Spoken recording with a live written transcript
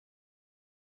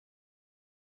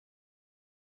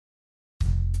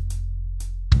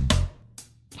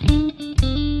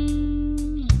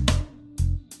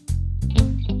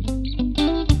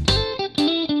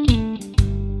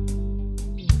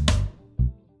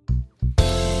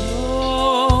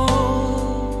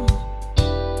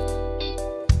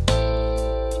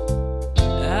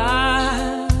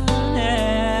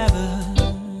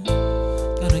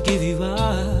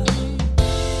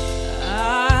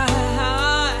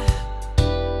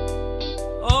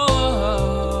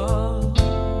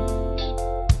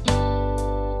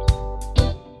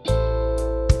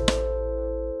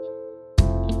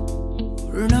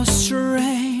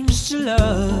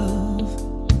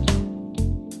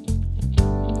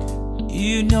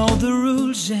You know the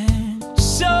rules and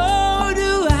so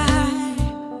do I.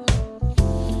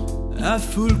 A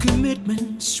full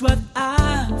commitment's what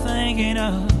I'm thinking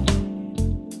of.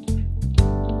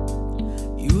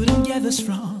 You wouldn't get this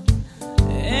from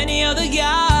any other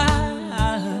guy.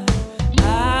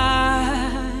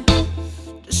 I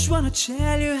just wanna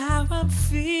tell you how I'm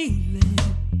feeling.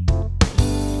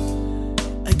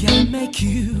 I gotta make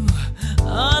you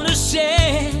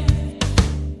understand.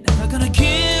 Never gonna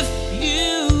give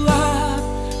you up,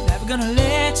 never gonna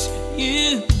let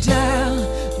you down,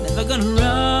 never gonna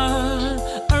run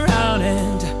around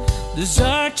and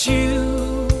desert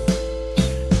you,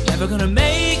 never gonna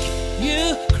make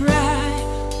you cry,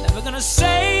 never gonna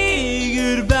say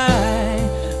goodbye,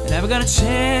 never gonna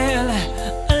tell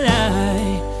a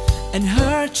lie and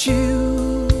hurt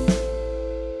you.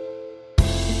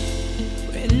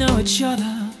 We know each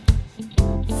other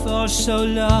for so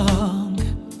long.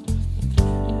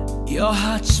 Your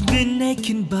heart's been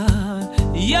aching, but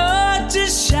you're too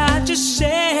shy to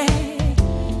say.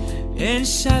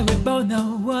 Inside we both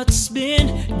know what's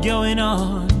been going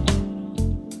on.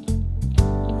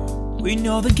 We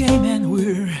know the game and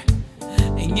we're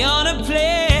gonna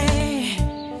play.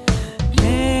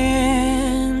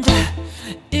 And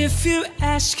if you're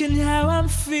asking how I'm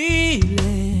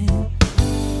feeling,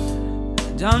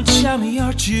 don't tell me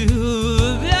you're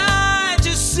too blind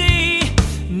to see.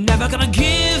 Never gonna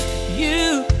give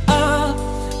you up,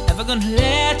 never gonna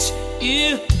let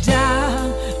you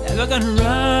down, never gonna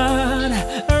run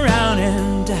around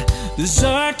and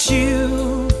desert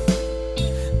you,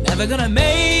 never gonna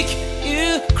make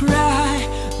you cry,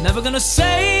 never gonna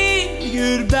say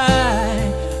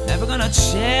goodbye, never gonna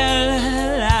tell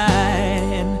a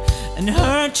lie and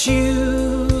hurt you,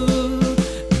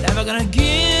 never gonna give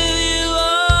you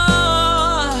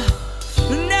up,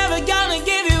 never gonna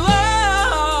give you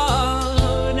up,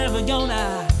 never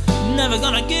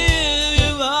gonna give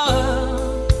you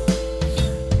up,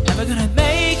 never gonna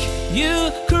make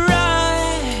you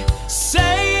cry,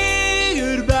 say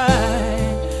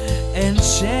goodbye and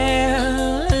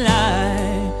tell a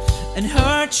lie and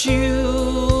hurt you.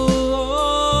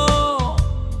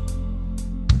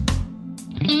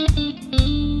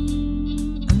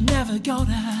 I'm never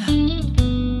gonna.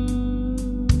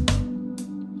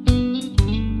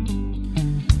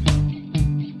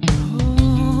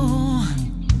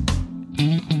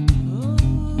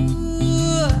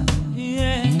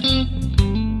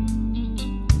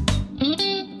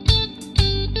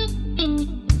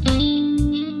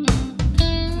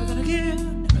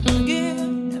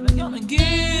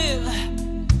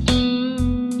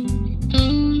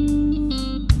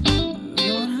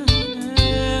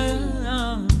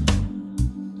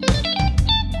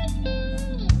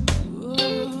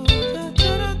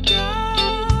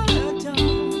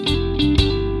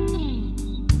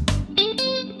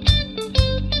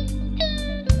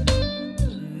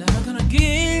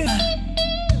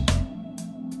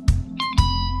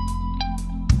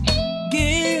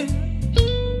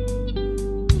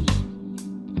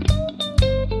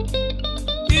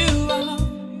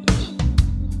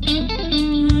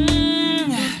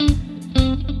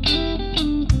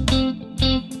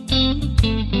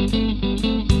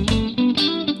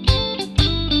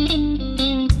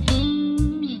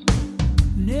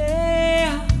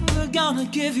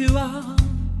 Give you up,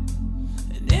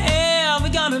 never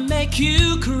gonna make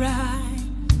you cry,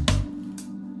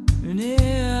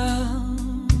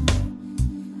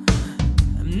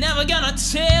 I'm never gonna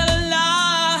tell a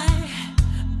lie,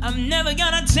 I'm never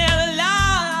gonna tell a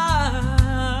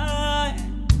lie,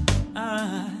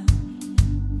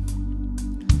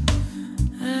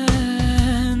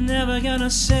 I'm never gonna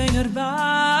say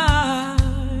goodbye,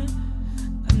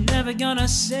 I'm never gonna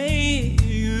say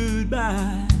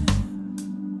goodbye.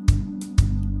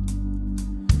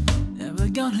 Never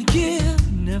gonna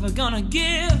give, never gonna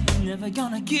give, never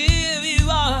gonna give you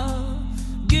up,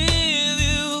 give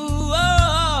you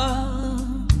up.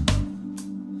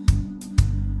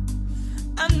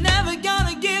 I'm never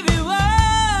gonna give you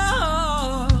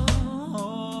up.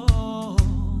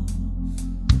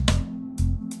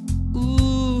 Ooh,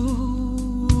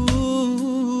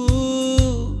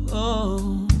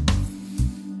 oh.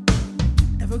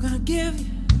 Never gonna give you,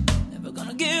 never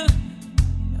gonna give,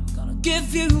 never gonna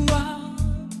give you up.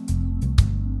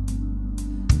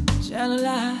 Tell a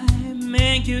lie,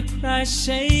 make you cry,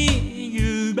 say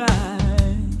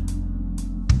goodbye.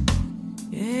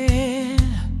 Yeah.